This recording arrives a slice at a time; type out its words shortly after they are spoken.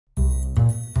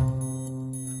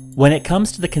When it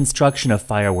comes to the construction of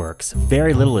fireworks,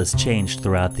 very little has changed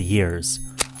throughout the years.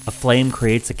 A flame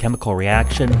creates a chemical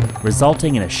reaction,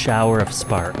 resulting in a shower of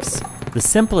sparks. The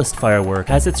simplest firework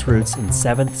has its roots in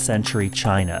 7th century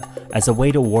China as a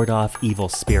way to ward off evil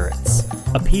spirits.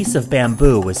 A piece of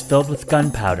bamboo was filled with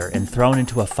gunpowder and thrown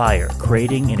into a fire,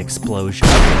 creating an explosion.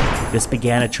 This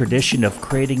began a tradition of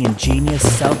creating ingenious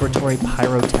celebratory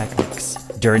pyrotechnics.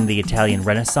 During the Italian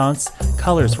Renaissance,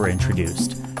 colors were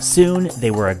introduced. Soon,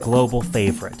 they were a global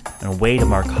favorite and a way to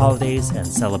mark holidays and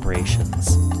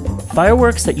celebrations.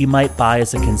 Fireworks that you might buy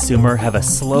as a consumer have a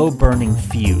slow-burning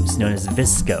fuse known as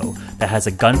visco that has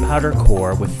a gunpowder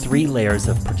core with 3 layers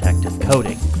of protective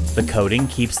coating. The coating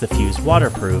keeps the fuse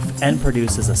waterproof and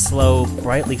produces a slow,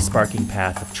 brightly sparking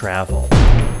path of travel.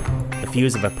 The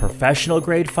fuse of a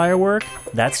professional-grade firework,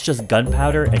 that's just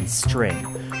gunpowder and string,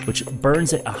 which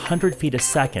burns at 100 feet a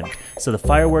second, so the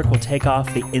firework will take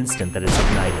off the instant that it's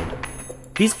ignited.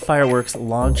 These fireworks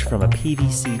launch from a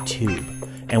PVC tube,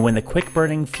 and when the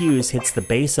quick-burning fuse hits the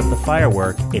base of the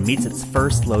firework, it meets its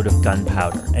first load of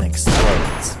gunpowder and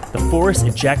explodes. The force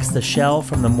ejects the shell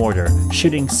from the mortar,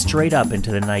 shooting straight up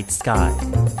into the night sky.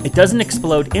 It doesn't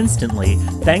explode instantly,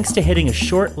 thanks to hitting a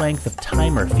short length of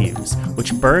timer fuse,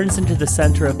 which burns into the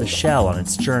center of the shell on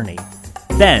its journey.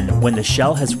 Then, when the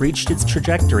shell has reached its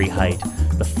trajectory height,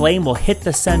 the flame will hit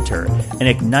the center and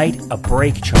ignite a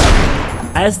brake charge.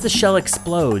 As the shell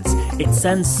explodes, it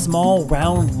sends small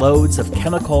round loads of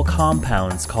chemical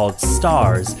compounds called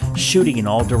stars shooting in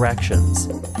all directions.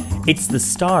 It's the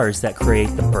stars that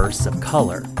create the bursts of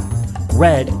color.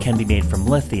 Red can be made from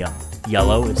lithium,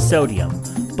 yellow is sodium,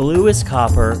 blue is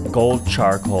copper, gold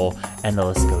charcoal, and the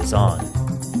list goes on.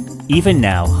 Even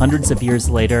now, hundreds of years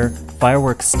later,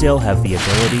 fireworks still have the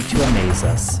ability to amaze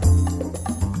us.